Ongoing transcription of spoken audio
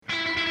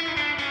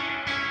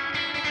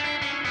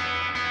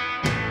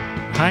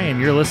Hi,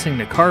 and you're listening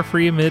to Car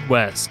Free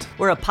Midwest.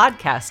 We're a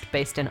podcast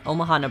based in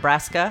Omaha,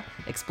 Nebraska,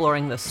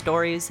 exploring the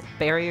stories,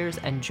 barriers,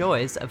 and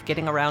joys of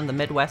getting around the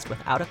Midwest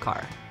without a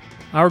car.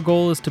 Our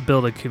goal is to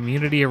build a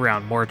community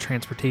around more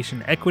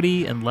transportation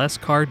equity and less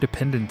car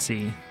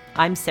dependency.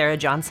 I'm Sarah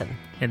Johnson.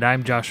 And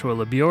I'm Joshua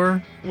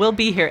LeBure. We'll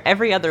be here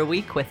every other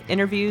week with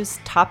interviews,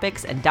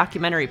 topics, and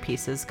documentary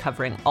pieces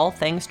covering all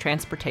things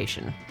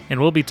transportation. And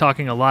we'll be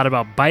talking a lot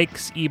about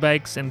bikes,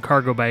 e-bikes, and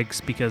cargo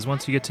bikes because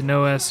once you get to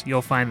know us,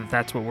 you'll find that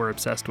that's what we're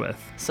obsessed with.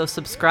 So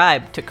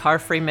subscribe to Car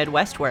Free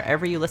Midwest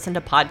wherever you listen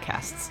to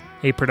podcasts.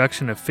 A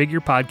production of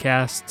Figure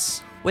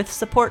Podcasts. With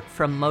support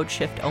from Mode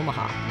Shift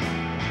Omaha.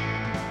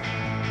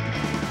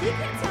 You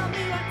can't tell